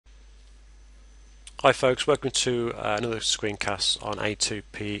Hi folks, welcome to another screencast on A2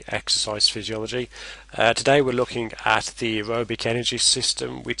 PE Exercise Physiology. Today we're looking at the aerobic energy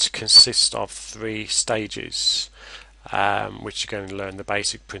system, which consists of three stages, which you're going to learn the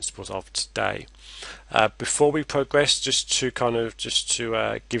basic principles of today. Before we progress, just to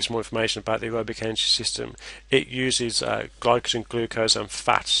give some more information about the aerobic energy system, it uses glycogen, glucose and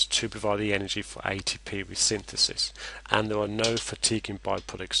fats to provide the energy for ATP resynthesis, and there are no fatiguing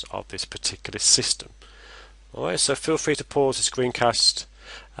byproducts of this particular system. Alright, so feel free to pause the screencast,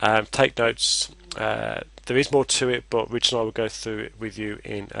 take notes. There is more to it, but Rich and I will go through it with you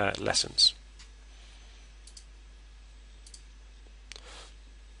in lessons.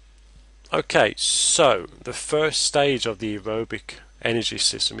 Okay, so the first stage of the aerobic energy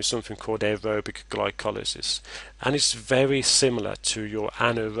system is something called aerobic glycolysis, and it's very similar to your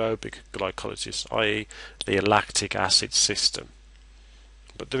anaerobic glycolysis, i.e. the lactic acid system,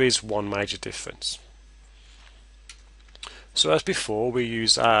 but there is one major difference. So as before, we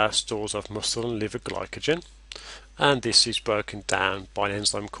use our stores of muscle and liver glycogen, and this is broken down by an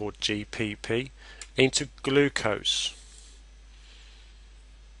enzyme called GPP into glucose.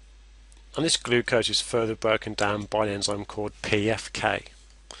 And this glucose is further broken down by an enzyme called PFK.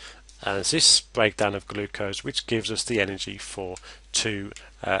 And it's this breakdown of glucose which gives us the energy for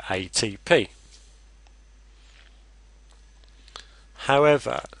 2-ATP.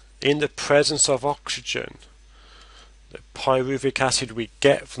 However, in the presence of oxygen, the pyruvic acid we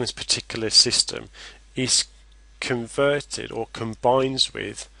get from this particular system is converted or combines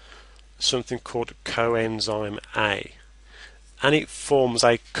with something called coenzyme A, and it forms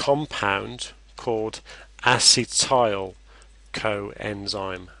a compound called acetyl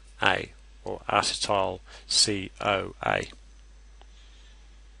coenzyme A, or acetyl CoA.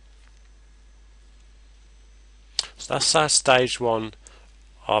 So that's our stage one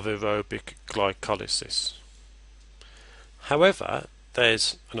of aerobic glycolysis. However,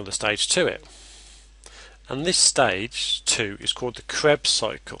 there's another stage to it, and this stage 2 is called the Krebs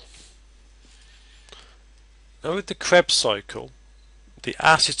cycle. Now with the Krebs cycle, the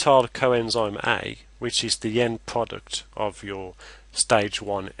acetyl coenzyme A, which is the end product of your stage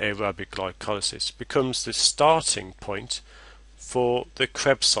 1 aerobic glycolysis, becomes the starting point for the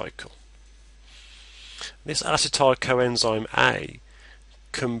Krebs cycle. This acetyl coenzyme A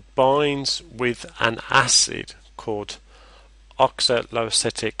combines with an acid called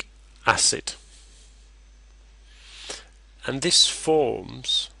oxaloacetic acid, and this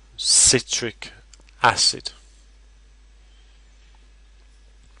forms citric acid.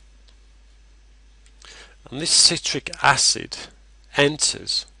 And this citric acid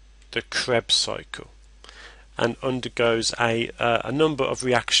enters the Krebs cycle and undergoes a number of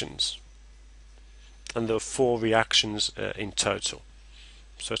reactions, and there are 4 reactions in total.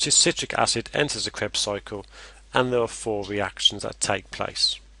 So this citric acid enters the Krebs cycle, and there are 4 reactions that take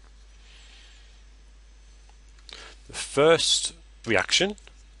place. The first reaction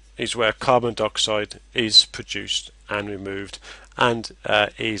is where carbon dioxide is produced and removed and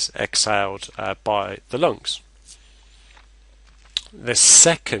is exhaled by the lungs. The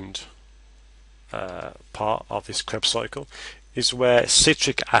second part of this Krebs cycle is where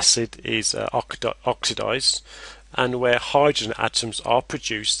citric acid is oxidized and where hydrogen atoms are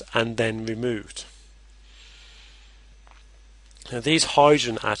produced and then removed. Now, these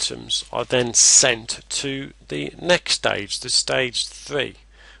hydrogen atoms are then sent to the next stage, the stage 3,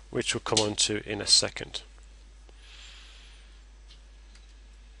 which we'll come on to in a second.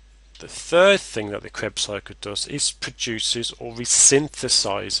 The third thing that the Krebs cycle does is produces or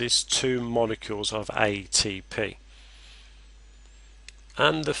resynthesizes 2 molecules of ATP.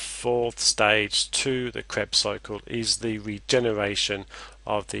 And the fourth stage to the Krebs cycle is the regeneration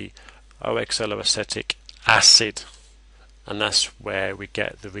of the oxaloacetic acid, and that's where we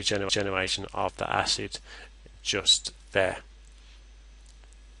get the regeneration of the acid just there.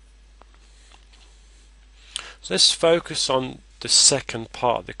 So let's focus on the second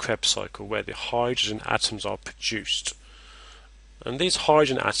part of the Krebs cycle, where the hydrogen atoms are produced, and these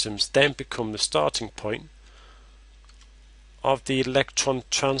hydrogen atoms then become the starting point of the electron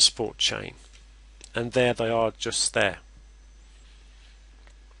transport chain, and there they are just there.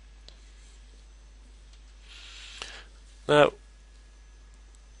 Now,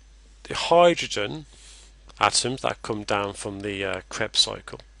 the hydrogen atoms that come down from the Krebs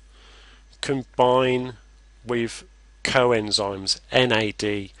cycle combine with coenzymes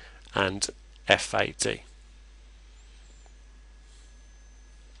NAD and FAD,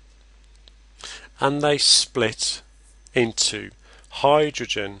 and they split into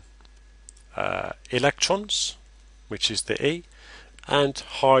hydrogen electrons, which is the E, and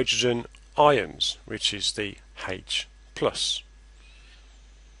hydrogen ions, which is the H plus.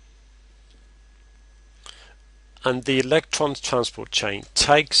 And the electron transport chain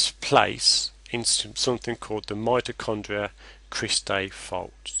takes place in something called the mitochondria cristae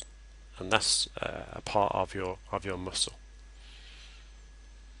folds, and that's a part of your muscle.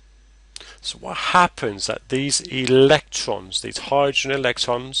 So what happens that these electrons, these hydrogen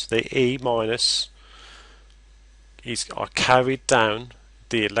electrons, the E minus, are carried down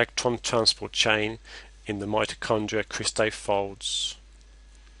the electron transport chain in the mitochondria cristae folds,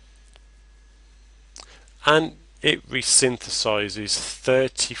 and it resynthesizes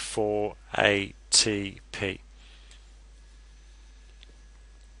 34 ATP.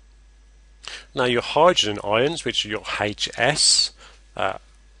 Now your hydrogen ions, which are your HS,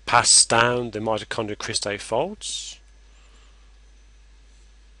 pass down the mitochondrial cristae folds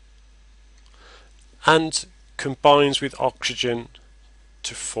and combines with oxygen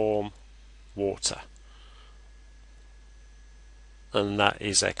to form water, and that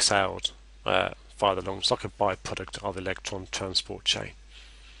is exhaled via the lungs, like a byproduct of the electron transport chain.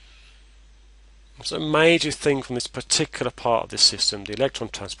 So a major thing from this particular part of the system, the electron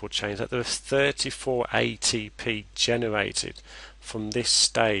transport chain, is that there is 34 ATP generated from this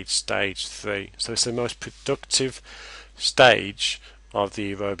stage, stage 3. So it's the most productive stage of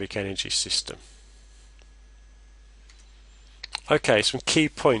the aerobic energy system. Okay, some key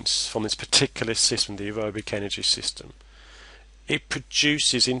points from this particular system, the aerobic energy system. It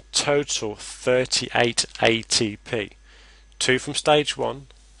produces in total 38 ATP, 2 from stage 1,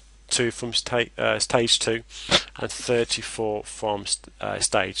 2 from stage 2, and 34 from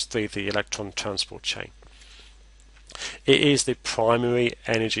stage 3, the electron transport chain. It is the primary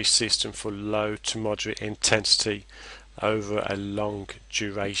energy system for low to moderate intensity over a long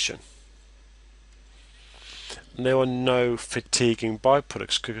duration. And there are no fatiguing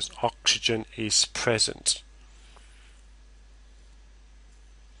byproducts because oxygen is present.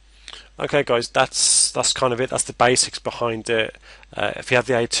 Okay guys, that's kind of it. That's the basics behind it. If you have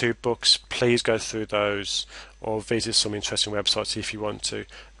the A2 books, please go through those or visit some interesting websites if you want to.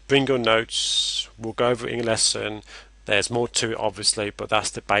 Bring your notes, we'll go over it in a lesson. There's more to it obviously, but that's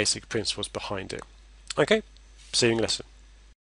the basic principles behind it. Okay, see you in lesson.